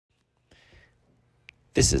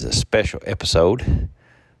This is a special episode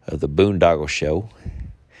of the Boondoggle Show.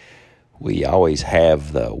 We always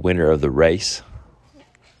have the winner of the race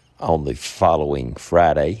on the following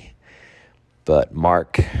Friday, but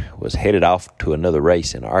Mark was headed off to another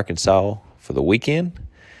race in Arkansas for the weekend,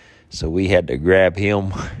 so we had to grab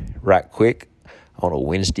him right quick on a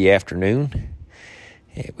Wednesday afternoon.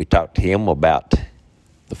 And we talked to him about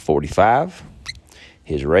the 45,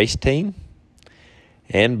 his race team,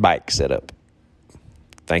 and bike setup.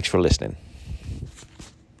 Thanks for listening.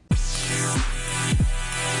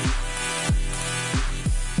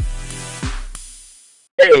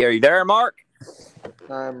 Hey, are you there, Mark?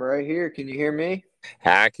 I'm right here. Can you hear me?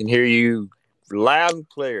 I can hear you loud and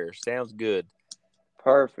clear. Sounds good.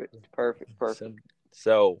 Perfect.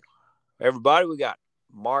 So everybody, we got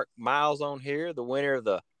Mark Myles on here, the winner of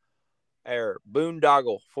the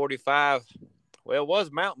Boondoggle 45. Well, it was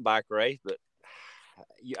a mountain bike race, but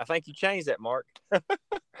I think you changed that, Mark.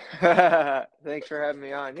 Thanks for having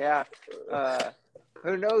me on. Yeah.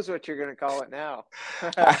 Who knows what you're going to call it now?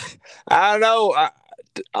 I don't know.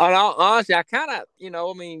 Honestly, I kind of,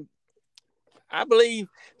 I believe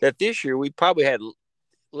that this year we probably had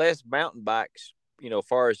less mountain bikes, as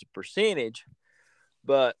far as the percentage,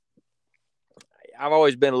 but I've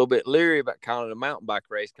always been a little bit leery about calling it a mountain bike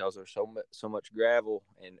race because there's so much gravel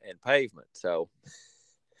and pavement. So,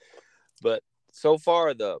 but so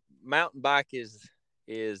far the mountain bike is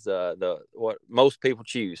the what most people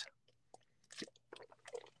choose.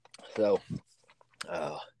 So,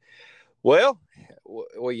 well,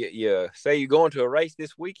 you say you're going to a race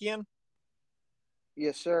this weekend?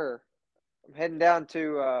 Yes, sir. I'm heading down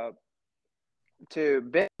to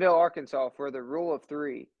Bentonville, Arkansas for the Rule of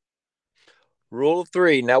Three. Rule of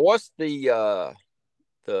Three. Now, what's the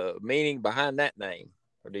meaning behind that name,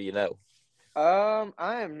 or do you know?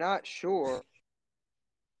 I am not sure.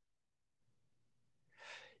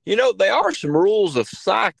 There are some rules of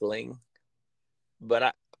cycling,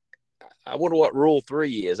 but I wonder what Rule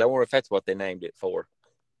 3 is. I wonder if that's what they named it for.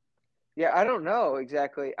 Yeah, I don't know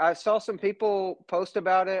exactly. I saw some people post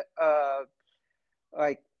about it,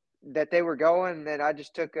 like that they were going, and then I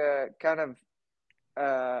just took a kind of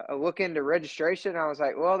a look into registration. I was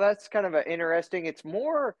like, well, that's kind of interesting. It's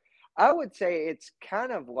more, I would say it's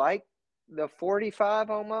kind of like the 45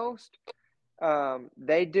 almost.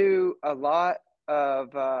 They do a lot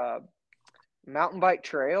of mountain bike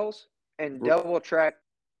trails and double track.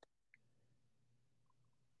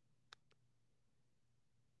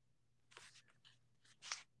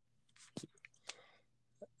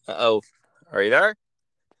 Uh-oh. Are you there?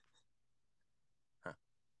 Huh.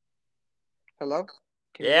 Hello?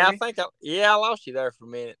 Can you hear me? I lost you there for a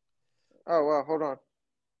minute. Oh, well, hold on.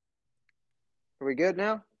 Are we good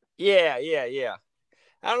now? Yeah. I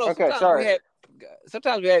don't know. Okay, sorry.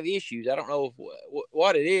 Sometimes we have issues. I don't know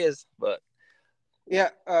what it is, but yeah.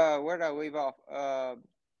 Where did I leave off?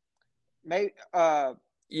 Maybe.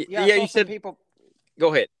 You said people.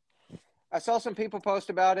 Go ahead. I saw some people post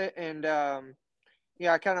about it, and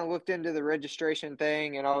I kind of looked into the registration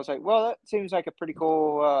thing, and I was like, well, that seems like a pretty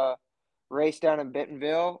cool race down in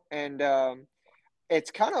Bentonville, and it's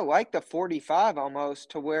kind of like the 45 almost,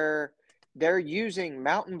 to where they're using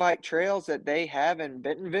mountain bike trails that they have in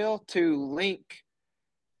Bentonville to link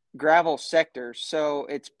gravel sectors. So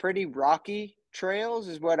it's pretty rocky trails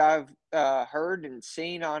is what I've heard and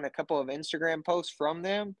seen on a couple of Instagram posts from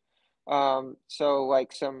them. So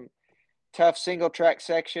like some tough single track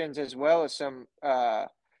sections as well as some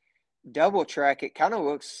double track. It kind of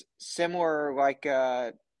looks similar, like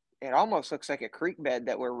it almost looks like a creek bed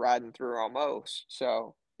that we're riding through almost.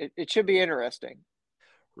 So it should be interesting.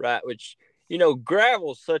 Right, which,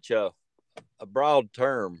 gravel is such a broad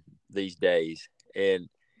term these days. And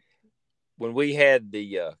when we had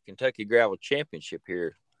the Kentucky Gravel Championship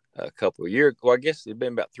here a couple of years ago, I guess it'd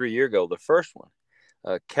been about 3 years ago, the first one,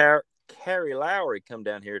 Carrie Lowry come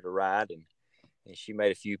down here to ride, and she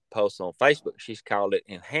made a few posts on Facebook. She's called it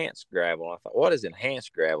enhanced gravel. I thought, what is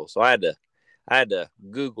enhanced gravel? So I had to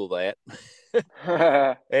Google that.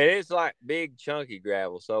 And it's like big chunky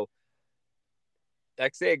gravel. So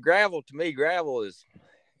like I said, gravel is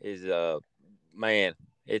man,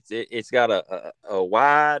 it's got a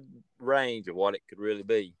wide range of what it could really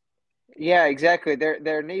be. Yeah, exactly.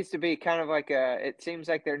 There needs to be kind of like it seems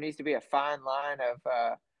like there needs to be a fine line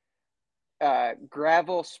of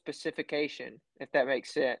gravel specification, if that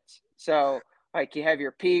makes sense. So like you have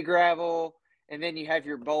your pea gravel, and then you have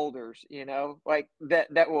your boulders, like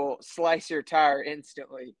that will slice your tire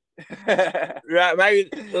instantly. Right.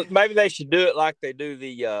 Maybe they should do it like they do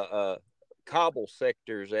the cobble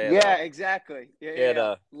sectors at exactly.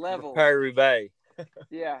 at Level. Prairie Bay.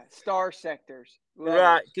 Yeah, star sectors, Right.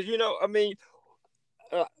 letters. Because, I mean,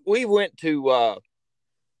 we went to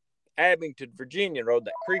Abington, Virginia, and rode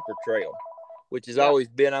that Creeper Trail, which has Yeah. always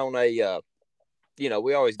been on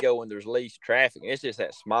we always go when there's least traffic. It's just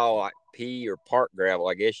that small, like pea or park gravel,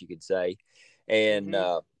 I guess you could say. And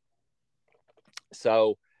Mhm.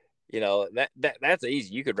 so, that's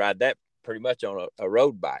easy. You could ride that pretty much on a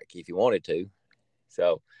road bike if you wanted to.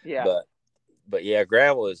 So, Yeah. but yeah,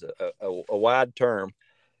 gravel is a wide term.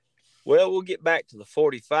 Well, we'll get back to the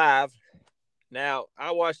 45. Now,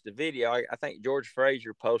 I watched the video. I think George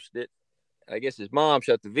Frazier posted it. I guess his mom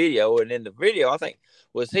shot the video, and in the video, I think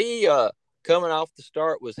was he coming off the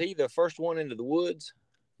start? Was he the first one into the woods,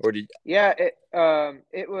 or did? Yeah,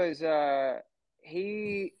 it was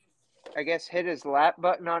he I guess hit his lap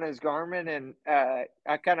button on his Garmin, and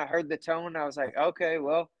I kind of heard the tone. I was like, okay,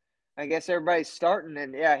 well, I guess everybody's starting,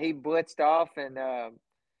 and yeah, he blitzed off and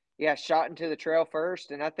yeah, shot into the trail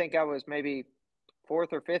first, and I think I was maybe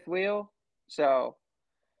fourth or fifth wheel. So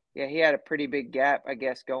yeah, he had a pretty big gap, I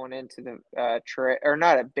guess, going into the trail, or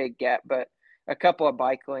not a big gap, but a couple of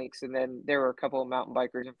bike links, and then there were a couple of mountain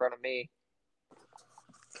bikers in front of me.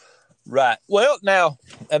 Right. Well, now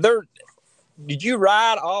there. Did you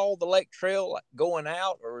ride all the lake trail like, going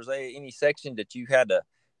out, or was there any section that you had to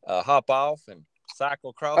hop off and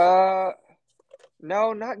cycle across it? Uh,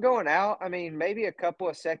 No, not going out. I mean, maybe a couple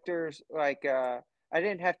of sectors like I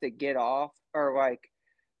didn't have to get off or like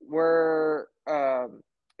where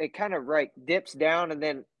it kind of like dips down and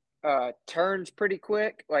then turns pretty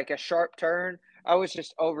quick, like a sharp turn. I was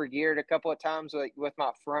just over geared a couple of times like with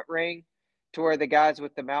my front ring to where the guys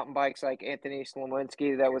with the mountain bikes like Anthony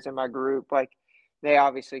Slomlinski that was in my group, like they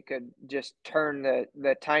obviously could just turn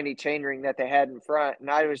the tiny chain ring that they had in front. And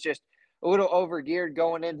I was just a little over geared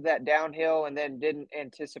going into that downhill and then didn't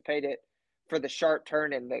anticipate it for the sharp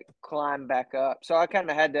turn and the climb back up. So I kind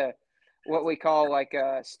of had to what we call like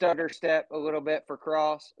a stutter step a little bit for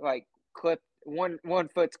cross, like clip one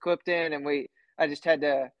foot's clipped in and I just had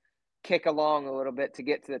to kick along a little bit to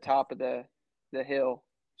get to the top of the hill.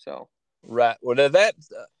 So Right. Well, now that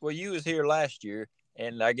you was here last year,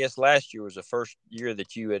 and I guess last year was the first year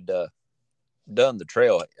that you had done the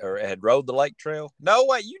trail or had rode the lake trail. No,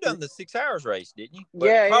 wait, you done the 6 hours race, didn't you?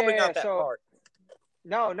 But probably yeah. not that So part.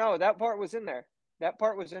 no, that part was in there. That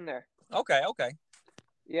part was in there. Okay. Okay.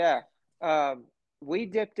 Yeah. Um, we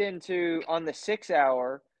dipped into on the 6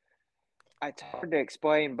 hour. It's hard to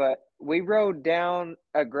explain, but we rode down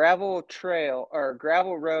a gravel trail or a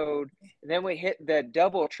gravel road, and then we hit the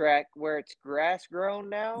double track where it's grass grown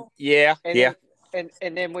now, Yeah. and Yeah.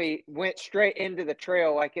 then we went straight into the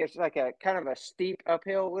trail like it's like a kind of a steep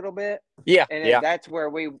uphill a little bit, Yeah. and then Yeah. that's where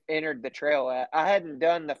we entered the trail at. I hadn't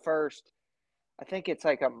done the first, I think it's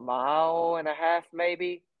like a mile and a half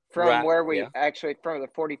maybe from Right. where Yeah. we actually from the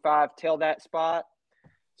 45 till that spot.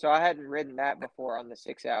 So I hadn't ridden that before on the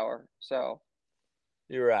 6 hour. So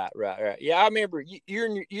You're right. Right. Right. Yeah. I remember you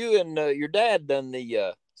and your dad done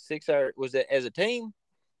the 6 hour. Was it as a team?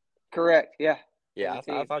 correct, yeah, as Yeah. a I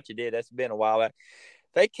team. thought you did. That's been a while back.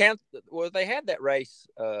 They can't. Well, they had that race,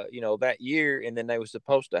 that year, and then they were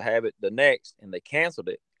supposed to have it the next, and they canceled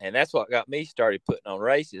it, and that's what got me started putting on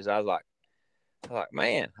races. I was like,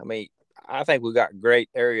 man, I mean, I think we got a great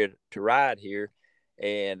area to ride here,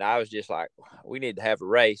 and I was just like, we need to have a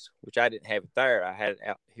race, which I didn't have it there. I had it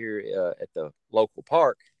out here at the local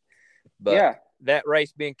park, but Yeah, that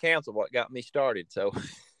race being canceled, what got me started. So,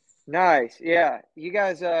 nice. Yeah, you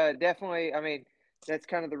guys definitely. I mean, that's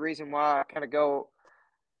kind of the reason why I kind of go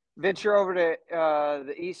venture over to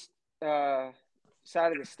the east uh,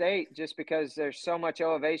 side of the state, just because there's so much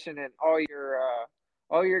elevation and all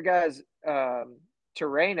your guys'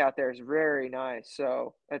 terrain out there is very nice.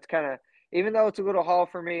 So it's kind of even though it's a little haul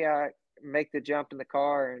for me, I make the jump in the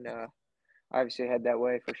car and obviously head that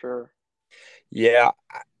way for sure. yeah,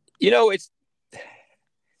 it's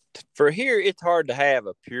for here. It's hard to have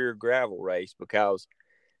a pure gravel race because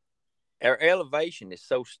our elevation is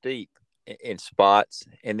so steep in spots,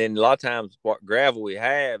 and then a lot of times what gravel we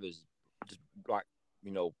have is just like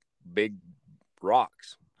big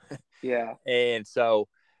rocks, Yeah. and so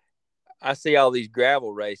I see all these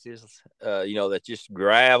gravel races, that just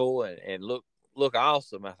gravel and look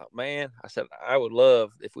awesome. I thought, man, I said I would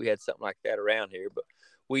love if we had something like that around here, but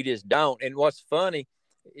we just don't. And what's funny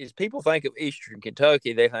is people think of Eastern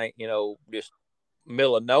Kentucky, they think just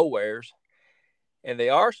middle of nowheres, and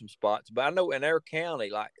there are some spots, but I know in our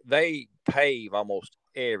county, like they pave almost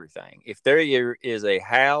everything. If there is a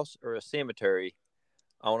house or a cemetery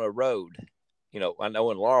on a road, I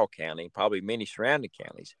know in Laurel County, probably many surrounding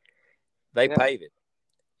counties, they Yeah. pave it.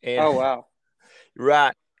 And Oh wow.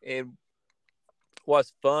 right, and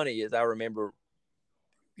what's funny is I remember,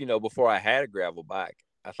 before I had a gravel bike,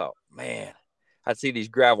 I thought, man, I'd see these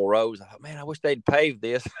gravel roads. I thought, man, I wish they'd paved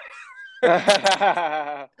this.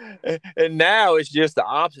 And now it's just the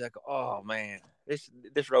opposite. Like, oh man,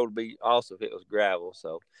 this road would be awesome if it was gravel.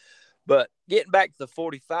 So, but getting back to the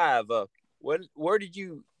 45, where did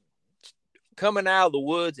you coming out of the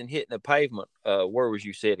woods and hitting the pavement? Where was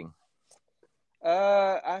you sitting?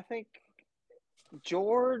 I think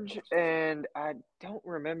George, and I don't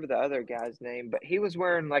remember the other guy's name, but he was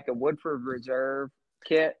wearing like a Woodford Reserve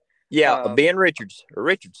kit. Yeah, Um, Ben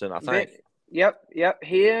Richardson, I Ben, think. yep.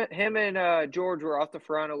 Him and George were off the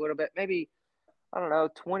front a little bit, maybe I don't know,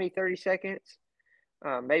 20, 30 seconds,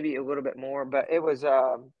 maybe a little bit more. But it was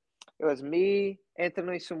me,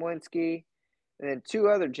 Anthony Sawinski, and then two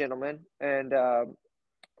other gentlemen, and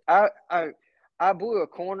I I I blew a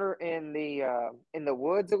corner in the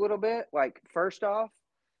woods a little bit, like first off,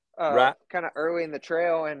 Right. kind of early in the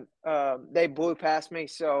trail, and they blew past me.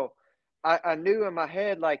 So I knew in my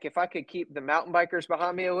head, like if I could keep the mountain bikers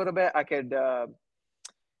behind me a little bit, I could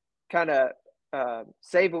kind of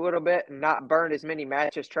save a little bit and not burn as many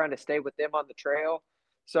matches trying to stay with them on the trail.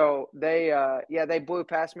 So they blew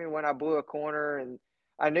past me when I blew a corner, and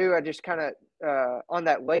I knew I just kind of on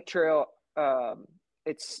that lake trail,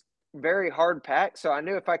 it's very hard packed. So I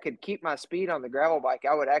knew if I could keep my speed on the gravel bike,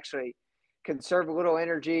 I would actually conserve a little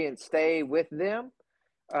energy and stay with them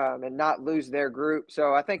and not lose their group.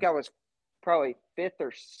 So I think I was probably fifth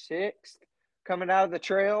or sixth coming out of the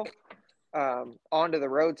trail onto the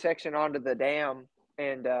road section, onto the dam.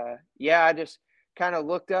 And I just kind of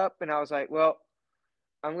looked up and I was like, well,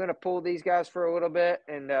 I'm going to pull these guys for a little bit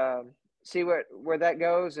and see where that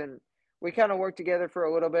goes. And we kind of worked together for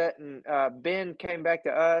a little bit. And Ben came back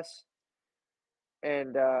to us.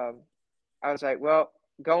 And I was like, well,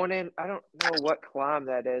 going in, I don't know what climb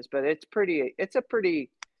that is, but it's a pretty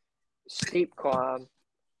steep climb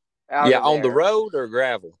out Yeah, of on the there. road or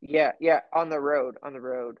gravel? Yeah, on the road, on the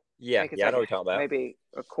road. I Yeah, think it's yeah, I like know what you're talking about. maybe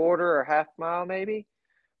a quarter or half mile, maybe.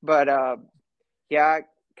 But I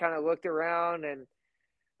kind of looked around and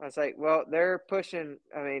I was like, well, they're pushing.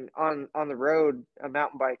 I mean, on the road, a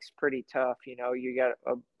mountain bike's pretty tough. You know, you got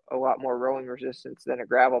a lot more rolling resistance than a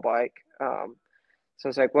gravel bike. So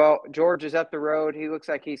it's like, well, George is up the road. He looks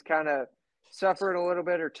like he's kind of suffering a little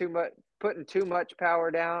bit or too much, putting too much power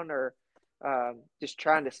down or just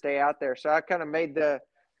trying to stay out there. So I kind of made the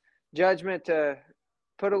judgment to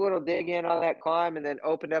put a little dig in on that climb and then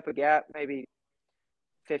opened up a gap, maybe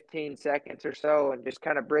 15 seconds or so, and just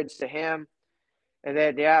kind of bridged to him. And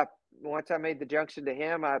then, once I made the junction to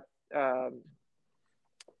him, I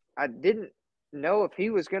didn't know if he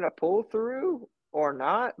was going to pull through or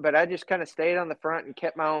not, but I just kind of stayed on the front and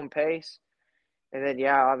kept my own pace. And then,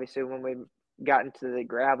 obviously, when we got into the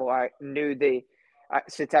gravel, I knew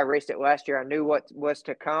since I raced it last year, I knew what was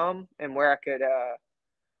to come and where I could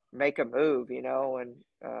make a move, you know. And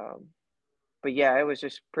but yeah, it was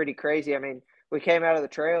just pretty crazy. I mean, we came out of the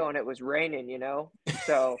trail and it was raining, you know,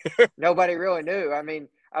 so nobody really knew. I mean,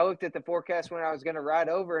 I looked at the forecast when I was going to ride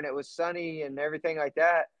over and it was sunny and everything like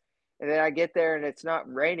that. And then I get there and it's not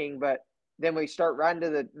raining, but then we start riding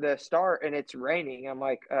to the start and it's raining. I'm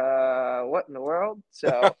like, what in the world?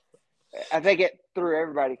 So I think it threw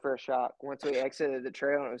everybody for a shock once we exited the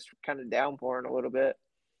trail and it was kind of downpouring a little bit.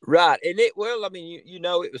 Right. And I mean,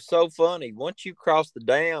 it was so funny. Once you crossed the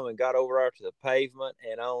dam and got over there to the pavement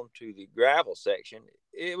and on to the gravel section,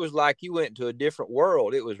 it was like you went to a different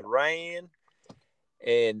world. It was rain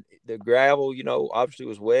and the gravel, obviously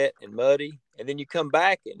was wet and muddy. And then you come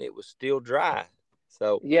back and it was still dry.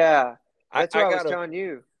 So Yeah, I, that's what I I was got a, telling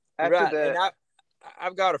you after right. And the.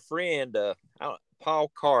 I've got a friend,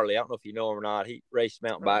 Paul Carley. I don't know if you know him or not. He raced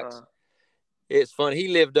mountain bikes. Uh-uh. It's funny. He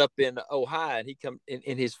lived up in Ohio, and he come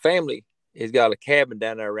in his family. He's got a cabin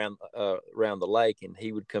down there around the lake, and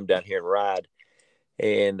he would come down here and ride.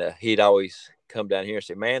 And he'd always come down here and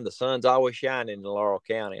say, "Man, the sun's always shining in Laurel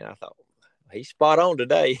County." And I thought he's spot on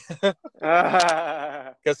today,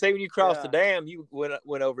 because say when you cross the Yeah. dam, you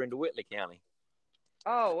went over into Whitley County.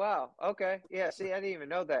 Oh wow. Okay. Yeah. See, I didn't even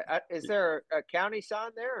know that. Is there a county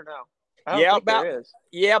sign there or no? I don't Yeah, think there is.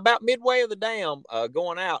 about midway of the dam,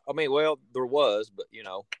 going out. I mean, well, there was, but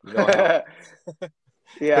how who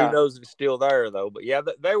Yeah. knows if it's still there though. But yeah,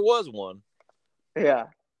 there was one. Yeah.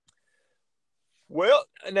 Well,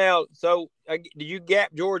 now, so did you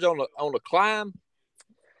gap George on the climb?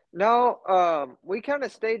 No. We kind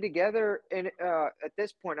of stayed together, and at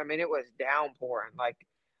this point, I mean, it was downpouring. Like,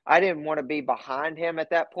 I didn't want to be behind him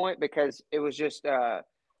at that point because it was just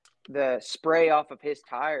the spray off of his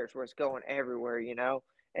tires was going everywhere, you know,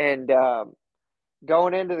 and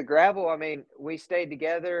going into the gravel, I mean, we stayed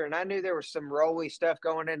together, and I knew there was some rolly stuff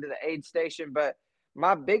going into the aid station, but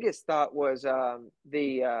my biggest thought was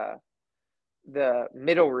the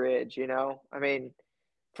middle ridge. I mean,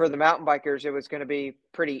 for the mountain bikers, it was going to be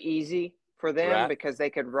pretty easy for them Right. because they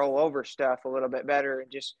could roll over stuff a little bit better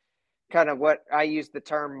and just kind of what I use the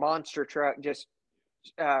term monster truck, just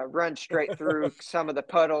run straight through some of the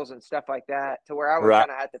puddles and stuff like that, to where I would Right.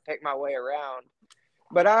 kind of have to pick my way around.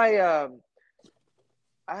 But I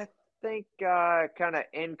think kind of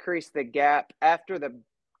increased the gap after the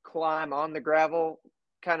climb on the gravel,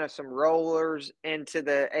 kind of some rollers into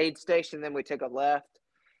the aid station. Then we took a left.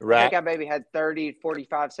 I think Right. I maybe had 30,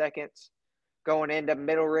 45 seconds going into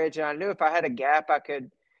middle ridge. And I knew if I had a gap, I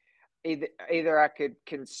could either I could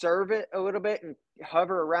conserve it a little bit and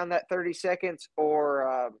hover around that 30 seconds,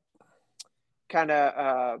 or kind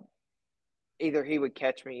of either he would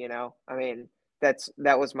catch me. I mean,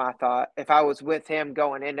 that was my thought. If I was with him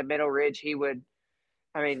going into middle ridge, he would.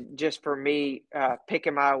 I mean, just for me,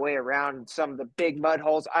 picking my way around some of the big mud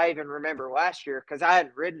holes. I even remember last year because I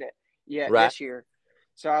hadn't ridden it yet Right. this year.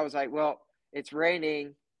 So I was like, well, it's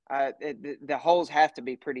raining. The holes have to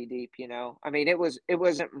be pretty deep. I mean, it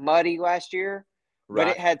wasn't muddy last year, but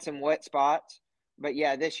it Right. had some wet spots. But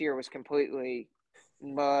yeah, this year was completely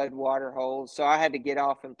mud, water holes. So I had to get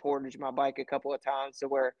off and portage my bike a couple of times, to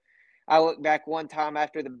where I looked back one time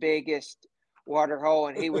after the biggest water hole,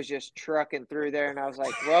 and he was just trucking through there, and I was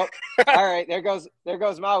like, well, all right, there goes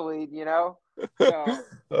my lead. So uh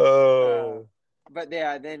Oh. but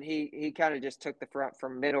yeah, then he kind of just took the front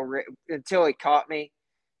from middle ridge until he caught me.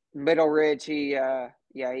 Middle ridge, he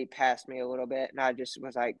passed me a little bit, and I just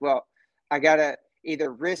was like, well, I gotta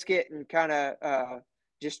either risk it and kind of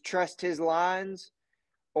just trust his lines,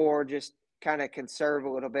 or just kind of conserve a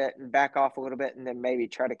little bit and back off a little bit, and then maybe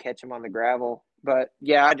try to catch him on the gravel. But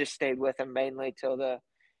yeah, I just stayed with him mainly till the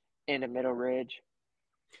end of middle ridge.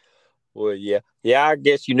 Well, yeah, yeah. I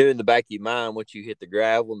guess you knew in the back of your mind, once you hit the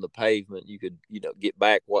gravel and the pavement, you could, get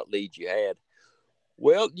back what leads you had.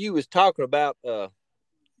 Well, you was talking about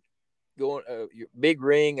going your big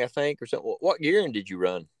ring, I think, or something. What gearing did you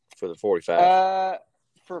run for the 45? Uh,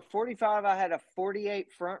 for 45, I had a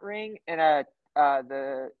 48 front ring and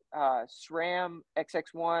the SRAM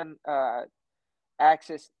XX1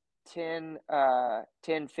 Axis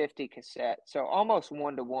 1050 cassette. So almost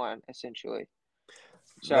 1-to-1 essentially.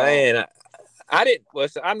 So Man, I didn't. Well,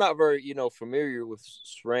 so I'm not very, familiar with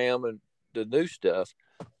SRAM and the new stuff,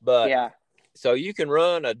 but yeah. so you can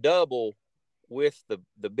run a double with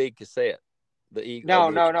the big cassette, the No,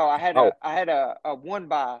 the no, no. oh I had a 1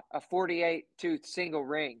 by a 48 tooth single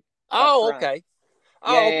ring up oh front. okay. Yeah,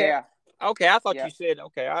 Oh, yeah, okay. yeah. Okay, I thought Yeah. you said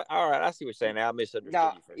okay. All right, I see what you're saying. Now I misunderstood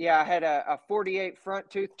No, you for a yeah, I second. had a 48 front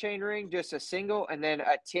tooth chain ring, just a single, and then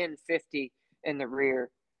a 1050 in the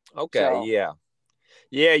rear. Okay, So, yeah,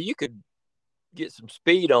 yeah. You could get some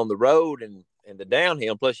speed on the road and the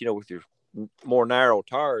downhill. Plus, with your more narrow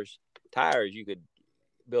tires, you could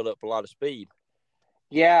build up a lot of speed.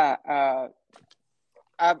 yeah,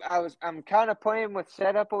 I'm kind of playing with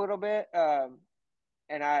setup a little bit,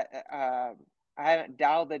 and I haven't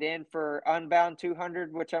dialed it in for Unbound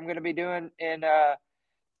 200, which I'm going to be doing in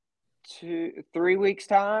 3 weeks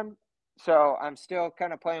time. So I'm still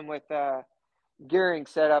kind of playing with gearing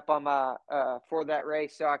setup on my for that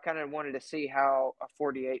race. So I kind of wanted to see how a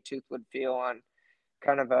 48 tooth would feel on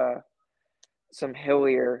kind of some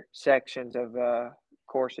hillier sections of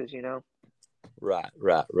courses. Right,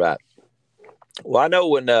 right, right. Well, I know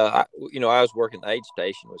when I was working the aid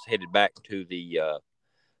station, was headed back to the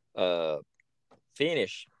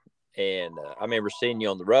finish, and I remember seeing you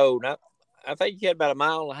on the road. And I think you had about a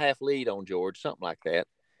mile and a half lead on George, something like that.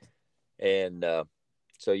 And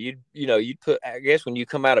so you'd put. I guess when you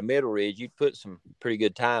come out of Middle Ridge, you'd put some pretty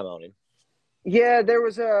good time on him. Yeah, there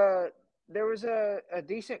was a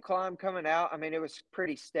decent climb coming out. I mean, it was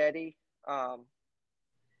pretty steady. Um,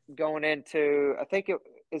 Going into, I think it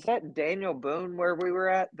is that Daniel Boone where we were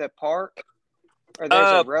at the park, or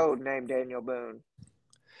there's a Uh, road named Daniel Boone.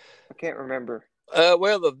 I can't remember.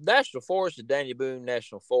 well, the national forest is Daniel Boone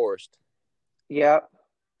National Forest, Yeah,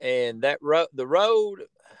 and the road,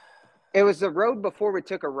 it was the road before we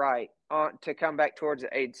took a right on to come back towards the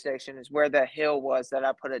aid station is where the hill was that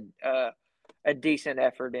I put a decent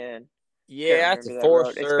effort in. Can't yeah, that's the remember that road.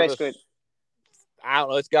 Forest It's basically, Service. I don't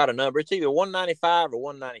know. It's got a number. It's either 195 or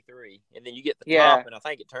 193, and then you get the top, yeah. and I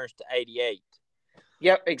think it turns to 88.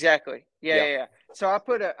 Yep, exactly. Yeah, Yep. yeah, yeah. So I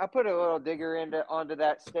put a little digger into onto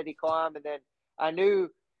that steady climb, and then I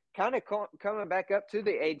knew kind of coming back up to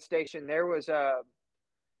the aid station there was there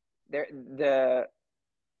the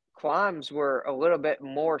climbs were a little bit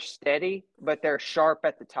more steady, but they're sharp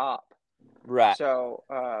at the top. Right. So,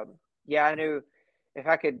 yeah, I knew if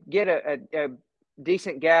I could get a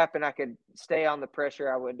decent gap and I could stay on the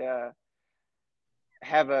pressure, I would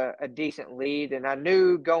have a decent lead. And I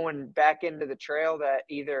knew going back into the trail that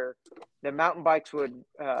either the mountain bikes would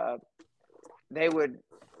they would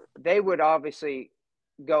they would obviously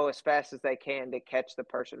go as fast as they can to catch the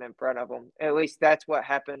person in front of them. At least that's what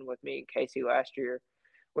happened with me and Casey last year.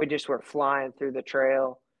 We just were flying through the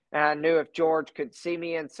trail, and I knew if George could see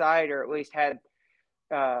me inside, or at least had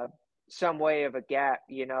uh, some way of a gap,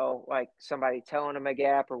 like somebody telling him a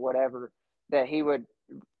gap or whatever, that he would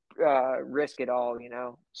risk it all.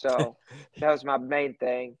 So that was my main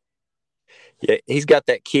thing. Yeah, he's got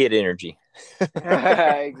that kid energy.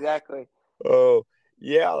 Exactly. Oh,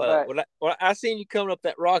 yeah. But When I seen you coming up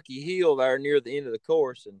that rocky hill there near the end of the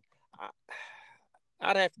course, and I,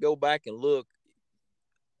 I'd have to go back and look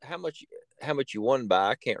how much how much you won by.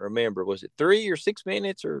 I can't remember. Was it 3 or 6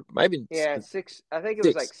 minutes, or maybe yeah, six. I think it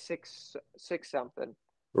was like six? six something.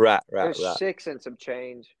 Right, It right, was right, six and some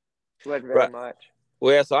change. Wasn't very right. much.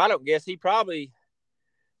 Well, so I don't guess he probably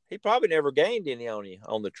never gained any on you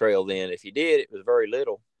on the trail. Then, if he did, it was very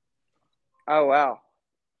little. Oh wow.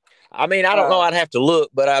 I mean, I don't know. Uh, I'd have to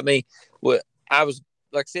look, but I mean, what I was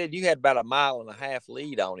like I said, you had about a mile and a half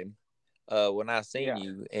lead on him when I seen yeah,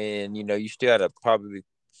 you, and you still had probably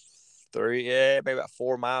maybe about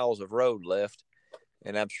 4 miles of road left,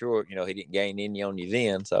 and I'm sure he didn't gain any on you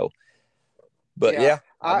then. So, but yeah. yeah,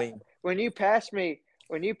 I I mean, when you passed me,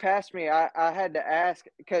 I had to ask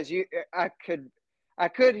because I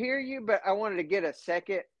could hear you, but I wanted to get a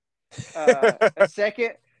second.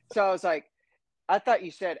 So I was like, I thought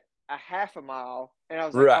you said a half a mile, and I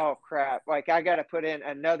was like, right, oh crap! Like I got to put in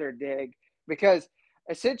another dig because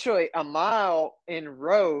essentially a mile in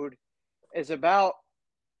road is about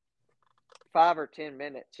 5 or 10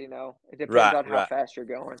 minutes. It depends right, on how right, fast you're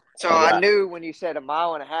going. So I right, knew when you said a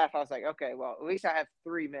mile and a half, I was like, okay, well, at least I have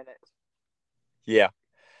 3 minutes. yeah,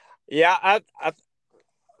 yeah.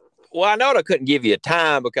 Well, I know I couldn't give you a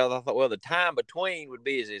time because I thought, well, the time between would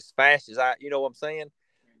be as fast as you know what I'm saying?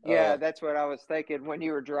 Yeah, Uh, that's what I was thinking when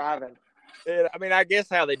you were driving. I mean, I guess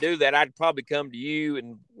how they do that, I'd probably come to you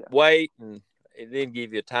and Yeah, wait and then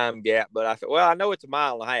give you a time gap. But I thought, well, I know it's a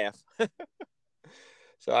mile and a half.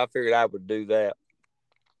 So I figured I would do that.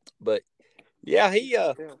 But yeah, keep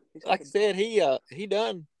still. He's like I hopping. said, he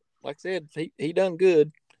done, like I said, he done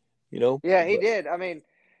good, Yeah, he but did. I mean,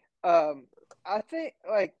 um, I think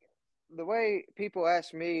like the way people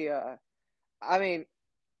ask me, I mean,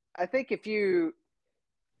 I think if you,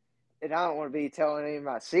 and I don't want to be telling any of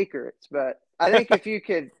my secrets, but I think if you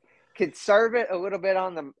could serve it a little bit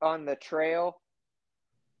on the trail,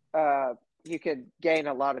 uh, you could gain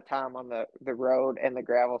a lot of time on the road and the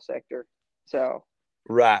gravel sector. So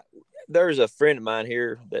right. There's a friend of mine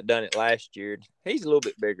here that done it last year. He's a little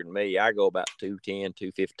bit bigger than me. I go about 210,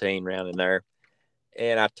 215 round in there.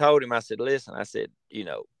 And I told him, I said, listen, I said,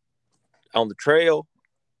 on the trail,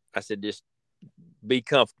 I said, just be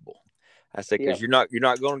comfortable. I said, because yeah, you're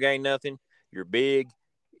not going to gain nothing. You're big.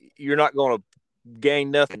 You're not going to gain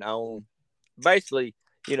nothing on basically,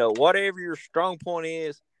 whatever your strong point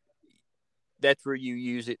is, that's where you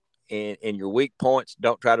use it. And your weak points,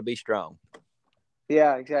 don't try to be strong.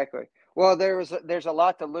 yeah, exactly. Well, there's a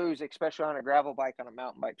lot to lose, especially on a gravel bike on a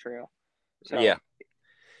mountain bike trail. Yeah.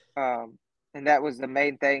 So, um, and that was the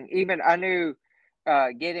main thing. Even I knew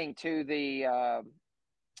getting to the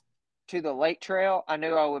lake trail, I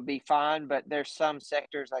knew I would be fine, but there's some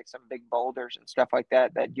sectors like some big boulders and stuff like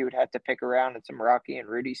that you would have to pick around in some rocky and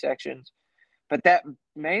rooty sections. But that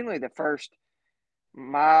mainly the first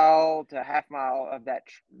mile to half mile of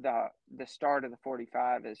the start of the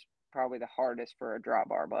 45 is probably the hardest for a drop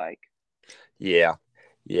bar bike. Yeah.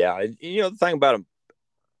 Yeah. And, the thing about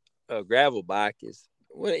a gravel bike is,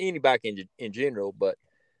 well, any bike in general, but,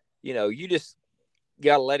 you just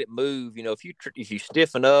got to let it move. If you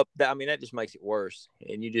stiffen up, I mean, that just makes it worse.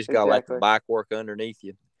 And you just got to let the Exactly. bike work underneath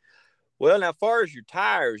you. Well, now, as far as your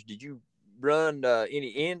tires, did you run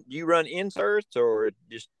you run inserts or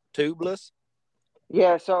just tubeless?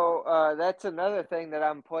 Yeah, so that's another thing that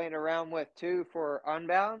I'm playing around with too for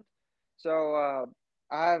Unbound. So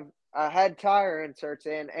I had tire inserts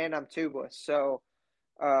in, and I'm tubeless. So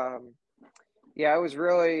um, yeah, it was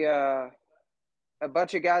really a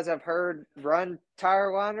bunch of guys I've heard run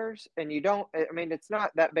tire liners, and you don't. I mean, it's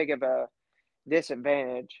not that big of a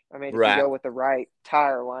disadvantage. I mean, if you Right. go with the right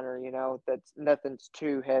tire liner, that's nothing's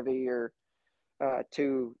too heavy or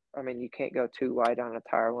too. I mean, you can't go too light on a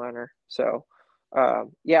tire liner. So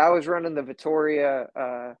yeah, I was running the Vittoria.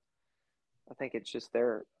 I think it's just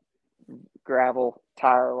their gravel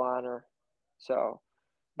tire liner. So,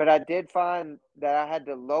 but I did find that I had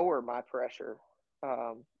to lower my pressure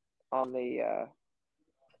um, on the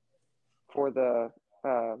for the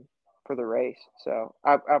um, for the race. So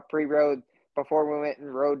I pre-rode before we went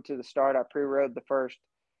and rode to the start. I pre-rode the first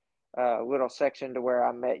little section to where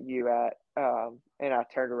I met you at, and I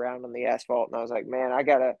turned around on the asphalt, and I was like, man, I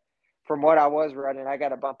gotta. From what I was running, I got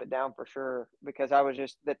to bump it down for sure because I was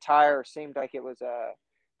just the tire seemed like it was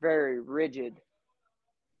very rigid.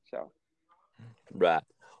 So Right.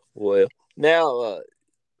 Well, now,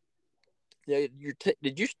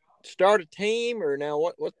 did you start a team or now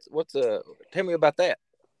what's tell me about that.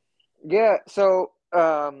 yeah, so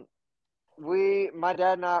my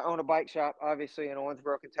dad and I own a bike shop, obviously in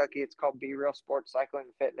Owensboro, Kentucky. It's called Be Real Sports Cycling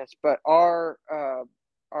and Fitness. But our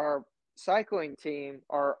cycling team,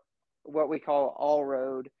 our what we call all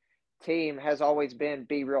road team, has always been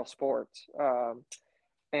Be Real Sports,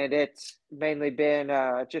 and it's mainly been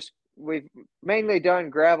just we've mainly done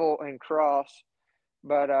gravel and cross.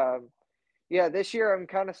 But yeah, this year I'm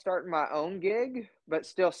kind of starting my own gig, but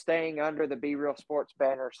still staying under the Be Real Sports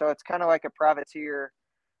banner. So it's kind of like a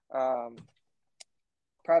um,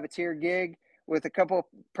 privateer gig with a couple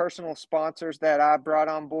personal sponsors that I brought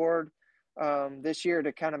on board this year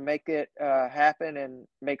to kind of make it happen and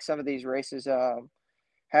make some of these races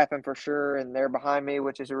happen for sure. And they're behind me,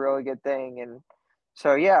 which is a really good thing. And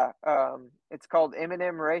so, yeah, it's called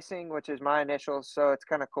M&M Racing, which is my initials. So it's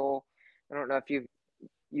kind of cool. I don't know if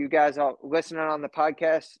you guys all listening on the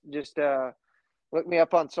podcast, just look me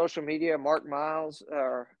up on social media, Mark Myles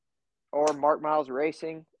or Mark Myles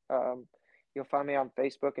Racing. You'll find me on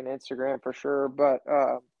Facebook and Instagram for sure. But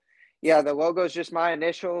yeah, the logo is just my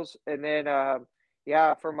initials, and then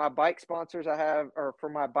yeah, for my bike sponsors, for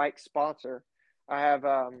my bike sponsor, I have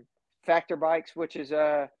Factor Bikes, which is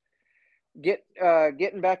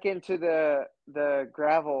getting back into the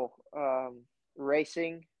gravel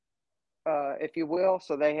racing, if you will.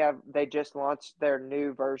 So they just launched their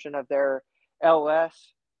new version of their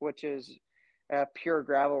LS, which is a pure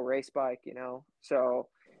gravel race bike, you know. So,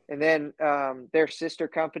 and then their sister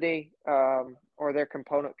company or their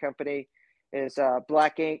component company is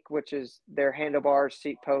Black Ink, which is their handlebars,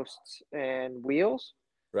 seat posts, and wheels.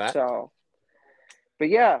 Right. So, but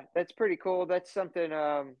yeah, that's pretty cool. That's something.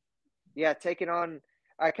 Yeah, taking on.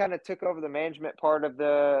 I kind of took over the management part of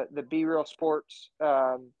the Be Real Sports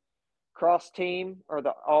cross team or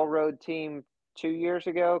the all road team 2 years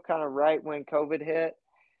ago, kind of right when COVID hit.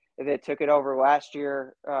 And they took it over last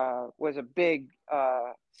year. Was a big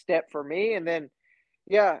step for me. And then,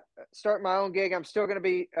 yeah, start my own gig. I'm still going to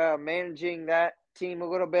be managing that team a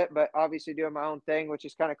little bit, but obviously doing my own thing, which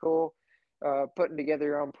is kind of cool. Putting together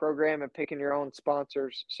your own program and picking your own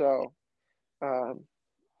sponsors. So,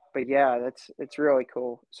 but yeah, it's really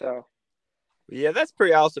cool. So. Yeah, that's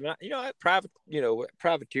pretty awesome. That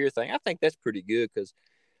privateer thing. I think that's pretty good because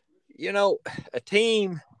a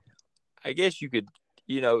team. I guess you could.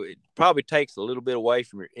 It probably takes a little bit away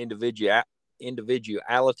from your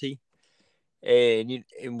individuality, and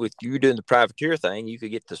with you doing the privateer thing, you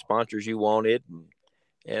could get the sponsors you wanted,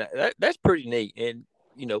 and that's pretty neat. And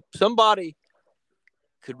somebody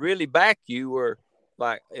could really back you, or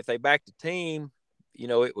like if they backed the team,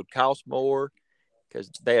 it would cost more because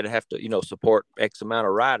they'd have to, support X amount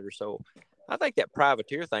of riders. So I think that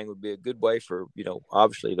privateer thing would be a good way for,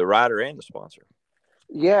 obviously the rider and the sponsor.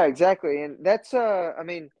 Yeah, exactly. And that's I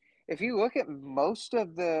mean, if you look at most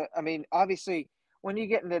of I mean, obviously when you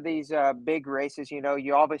get into these big races, you know,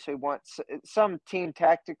 you obviously want some team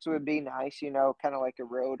tactics would be nice, you know, kind of like a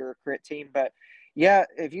road or a crit team, but yeah,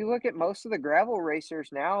 if you look at most of the gravel racers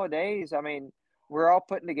nowadays, I mean, we're all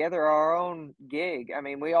putting together our own gig. I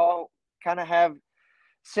mean, we all kind of have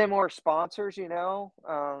similar sponsors, you know,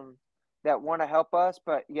 that want to help us,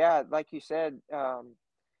 but yeah, like you said,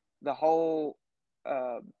 the whole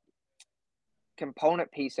uh,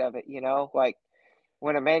 component piece of it, you know, like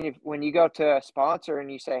when you go to a sponsor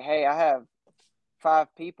and you say, "Hey, I have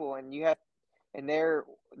 5 people," and they're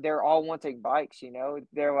all wanting bikes, you know,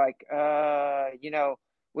 they're like, you know,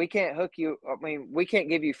 we can't hook you. I mean, we can't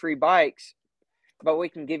give you free bikes, but we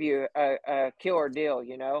can give you a killer deal,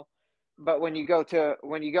 you know. But when you go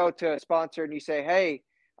to a sponsor and you say, "Hey,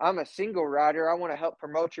 I'm a single rider. I want to help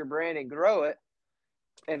promote your brand and grow it,"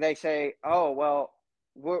 and they say, "Oh, well,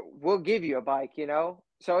 we'll give you a bike," you know.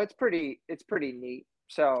 So it's pretty neat.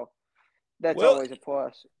 So that's Well, always a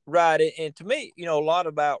plus. right. And to me, a lot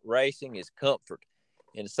about racing is comfort.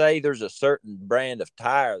 And say there's a certain brand of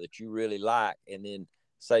tire that you really like, and then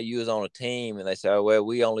say you was on a team and they say, oh, well,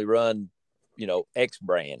 we only run, X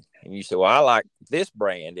brand. And you say, well, I like this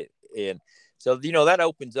brand. And so, that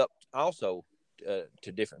opens up also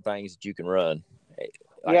to different things that you can run,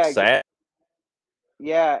 like Yeah, sat.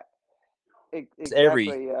 yeah, Every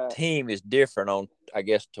exactly. team is different on, I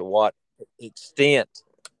guess, to what extent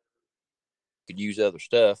you could use other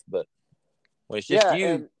stuff. But when it's just Yeah, you,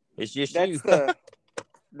 and it's just you. that's the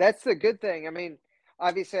that's the good thing. I mean,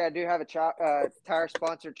 obviously, I do have a tire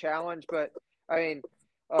sponsor challenge, but I mean,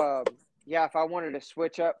 yeah, if I wanted to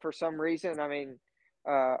switch up for some reason, I mean,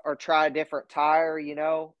 or try a different tire,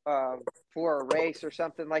 for a race or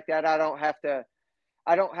something like that, I don't have to.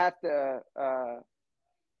 I don't have to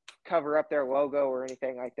cover up their logo or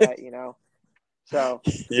anything like that. So,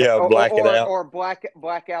 Yeah, black it out. or black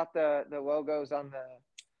out the logos on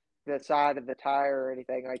the side of the tire or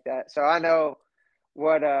anything like that. So I know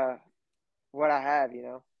what what I have.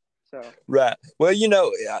 So Right. Well,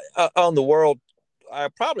 on the world, I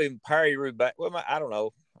probably Perry Roubaix. Well, I don't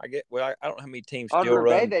know. I get. Well, I don't know how many teams on still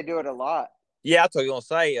Roubaix run. they do it a lot. Yeah, I was going to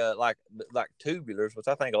say like tubulars, which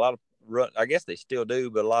I think a lot of run. I guess they still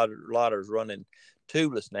do, but a lot is running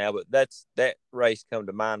tubeless now. But that race come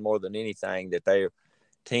to mind more than anything that their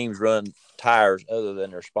teams run tires other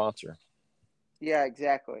than their sponsor. Yeah,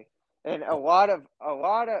 exactly. And and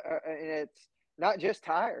it's not just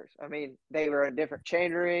tires. I mean, they run different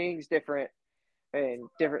chain rings, different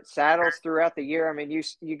saddles throughout the year. I mean,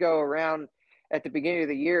 you go around at the beginning of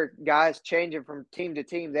the year, guys changing from team to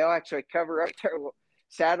team. They'll actually cover up their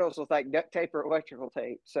saddles with like duct tape or electrical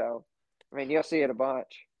tape. So, I mean, you'll see it a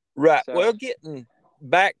bunch. Right. Well, So, getting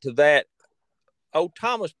back to that,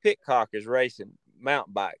 Thomas Pitcock is racing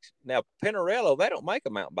mountain bikes now. Pinarello, they don't make a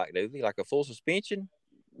mountain bike, do they? Like a full suspension.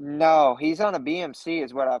 no, he's on a BMC,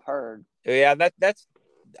 is what I've heard. Yeah, that's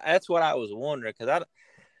what I was wondering because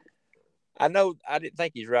I know I didn't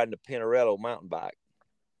think he's riding a Pinarello mountain bike.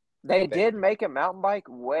 They did make a mountain bike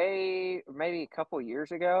way maybe a couple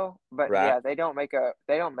years ago, but Right. yeah, they don't make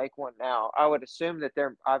one now. I would assume that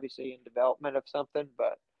they're obviously in development of something,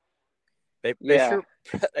 but They yeah. sure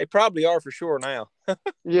they probably are for sure now.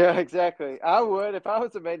 Yeah, exactly. I would if I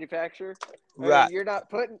was a manufacturer. I mean, Right. you're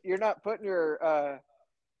not putting your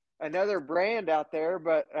another brand out there,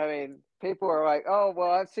 but I mean, people are like, "Oh,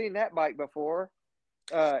 well, I've seen that bike before."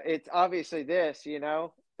 It's obviously this.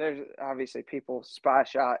 There's obviously people spy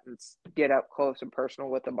shot and get up close and personal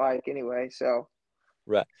with the bike anyway. So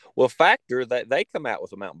Right. Well, Factor they come out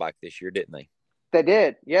with a mountain bike this year, didn't they? they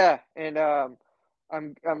did, yeah. And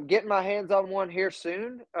I'm getting my hands on one here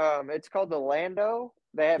soon. It's called the Lando.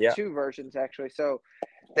 They have Yeah. two versions actually. So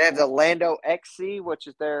they have the Lando XC, which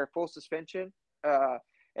is their full suspension, and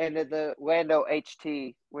then the Lando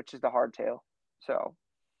HT, which is the hardtail. So,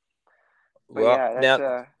 but Well, yeah, that's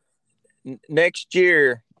now next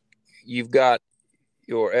year you've got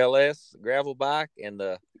your LS gravel bike and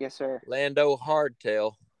the yes, sir. Lando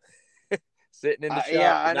hardtail sitting in the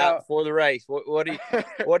Yeah, shop the I night know. before the race. What are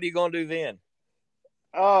you going to do then?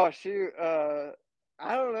 Oh shoot, I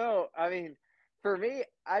don't know. I mean, for me,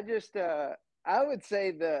 I would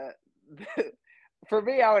say for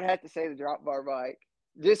me, I would have to say the drop bar bike,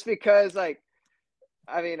 just because I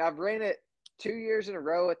mean, I've ran it 2 years in a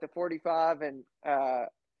row at the 45, and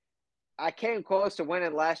I came close to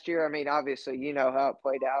winning last year. I mean, obviously, you know how it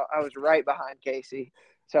played out. I was right behind Casey.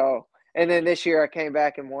 So, and then this year I came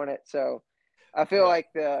back and won it. So, I feel Right.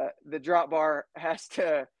 like the drop bar has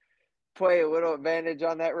to play a little advantage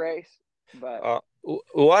on that race. But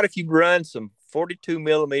What if you run some 42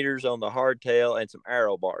 millimeters on the hardtail and some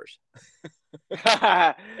arrow bars?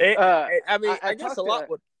 I mean, I talked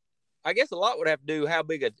to I guess a lot would have to do how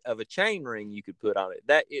big of a chain ring you could put on it.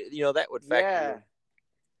 That would factor yeah. in.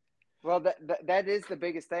 Well, that is the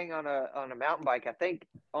biggest thing on a mountain bike. I think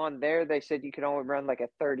on there they said you could only run like a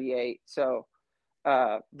 38. So,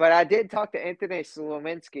 but I did talk to Anthony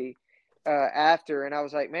Slominski after, and I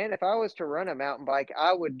was like, man, if I was to run a mountain bike,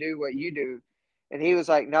 I would do what you do. And he was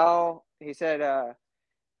like, no. He said,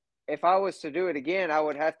 if I was to do it again, I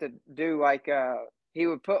would have to do he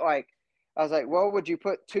would put I was like, well, would you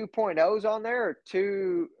put 2.0s on there or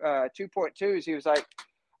 2.2s? He was like,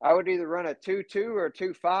 I would either run a 2.2 or a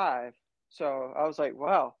 2.5. So I was like,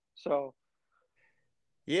 wow. So,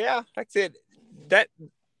 Yeah, like I said, that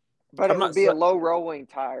but I'm it not would be a low rolling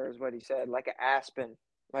tire, is what he said, like an Aspen,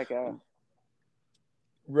 like a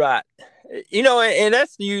right. And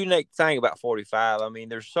that's the unique thing about 45. I mean,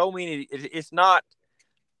 there's so many. It's not.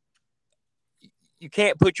 You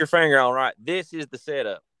can't put your finger on right. This is the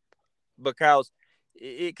setup because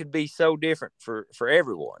it could be so different for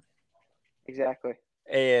everyone. exactly.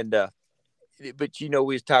 And but we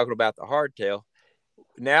was talking about the hardtail.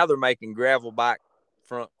 Now they're making gravel bike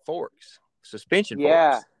front forks, suspension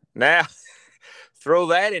Yeah. forks. Now throw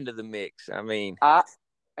that into the mix. I mean, I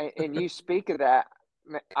and you speak of that,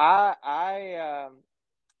 I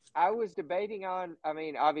was debating on. I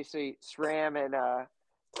mean, obviously, SRAM and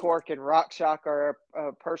Cork and RockShock are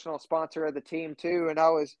a personal sponsor of the team too, and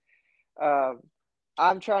uh,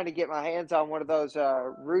 I'm trying to get my hands on one of those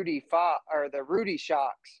the Rudy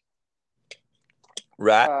shocks,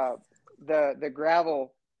 Right. uh, the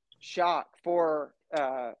gravel shock for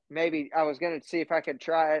maybe I was going to see if I could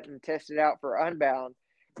try it and test it out for Unbound,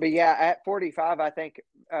 but yeah, at 45, I think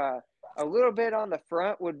a little bit on the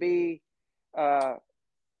front would be uh,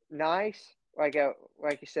 nice, like you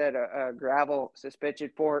said, a gravel suspension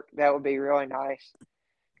fork that would be really nice.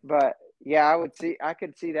 But yeah, I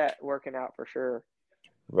could see that working out for sure.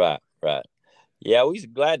 Right. Right. Yeah, we was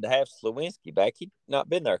glad to have Slawinski back. He'd not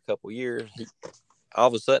been there a couple of years. All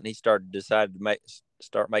of a sudden he decided to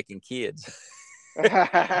start making kids.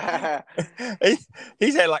 he,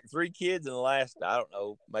 he's had like 3 kids in the last, I don't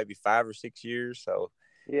know, maybe 5 or 6 years. So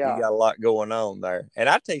he Yeah, got a lot going on there. And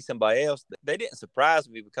I tell you, somebody else, they didn't surprise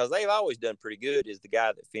me because they've always done pretty good. Is the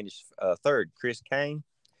guy that finished third, Chris Kane.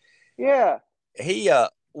 yeah, He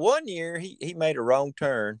one year he made a wrong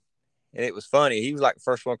turn, and it was funny. He was like the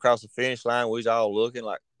first one across the finish line. We was all looking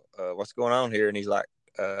like, "What's going on here?" And he's like,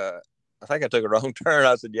 "I think I took a wrong turn."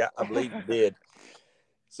 I said, "Yeah, I believe you did."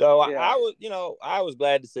 So yeah, I was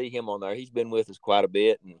glad to see him on there. He's been with us quite a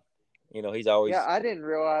bit, and he's yeah. always I didn't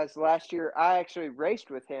realize last year I actually raced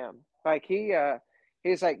with him. Like he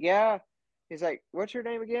was like, yeah. He's like, "What's your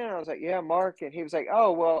name again?" I was like, "Yeah, Mark." And he was like,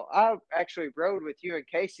 "Oh, well, I actually rode with you and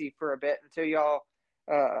Casey for a bit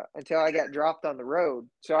until I got dropped on the road."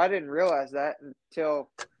 So I didn't realize that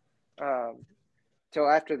um, until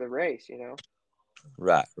after the race.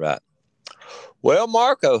 right, right. Well,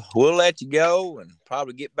 Marco, we'll let you go and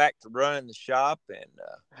probably get back to running the shop,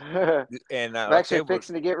 I'm like I actually said,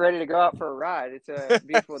 fixing to get ready to go out for a ride. It's a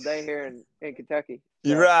beautiful day here in Kentucky.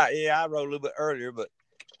 you're So right. Yeah, I rode a little bit earlier, but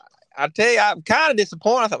I tell you, I'm kind of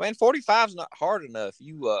disappointed. I thought, man, 45 is not hard enough.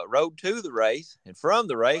 You rode to the race and from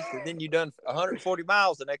the race, and then you done 140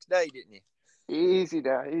 miles the next day, didn't you? easy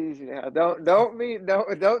now. Don't talk me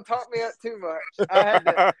up too much. I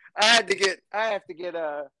have to get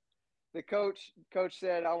the coach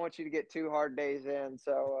said I want you to get 2 hard days in.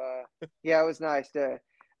 So yeah, it was nice to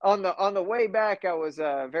on the way back.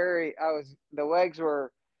 The legs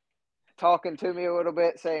were talking to me a little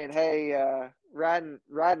bit, saying, "Hey, riding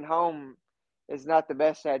home is not the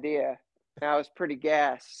best idea." And I was pretty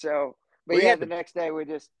gassed. So, but We yeah, had the to. next day we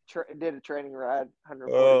just did a training ride,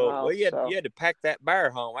 140 Oh, well, miles. you So, had to pack that bear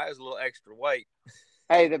home. That was a little extra weight.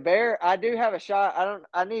 hey, the bear, I do have a shot.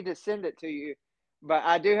 I need to send it to you, but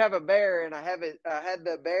I do have a bear, and I have it. I had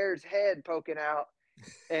the bear's head poking out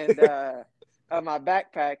and of my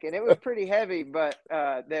backpack, and it was pretty heavy. But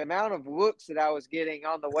the amount of looks that I was getting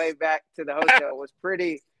on the way back to the hotel was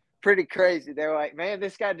pretty crazy. They were like, "Man,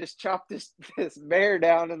 this guy just chopped this bear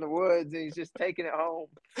down in the woods, and he's just taking it home."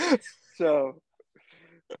 So,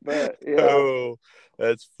 but yeah, Oh,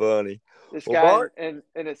 that's funny. this Well, guy Mark, in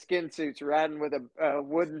a skin suit's riding with a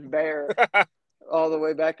wooden bear all the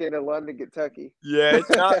way back into London, Kentucky. yeah, it's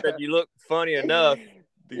not that you look funny enough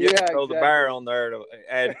to get to Yeah, throw the bear exactly. on there to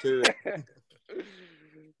add to it.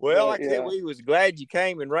 Well, But like I said, yeah. we was glad you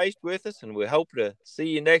came and raced with us, and we hope to see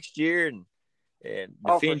you next year and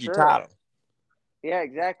Oh, for defend your sure. title. Yeah,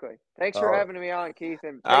 exactly. Thanks for All right. having me on, Keith,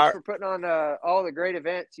 and thanks All right. for putting on all the great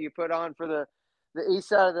events you put on for the east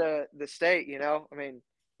side of the state. I mean,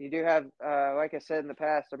 you do have, like I said in the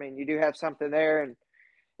past, I mean, you do have something there, and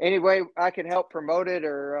any way I can help promote it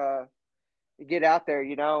or get out there,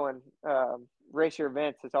 and race your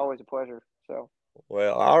events, it's always a pleasure. So,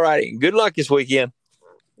 Well, all righty. Good luck this weekend.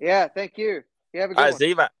 yeah, thank you. You have a All good right, one. see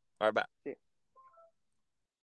you. Bye. All right, bye. See ya.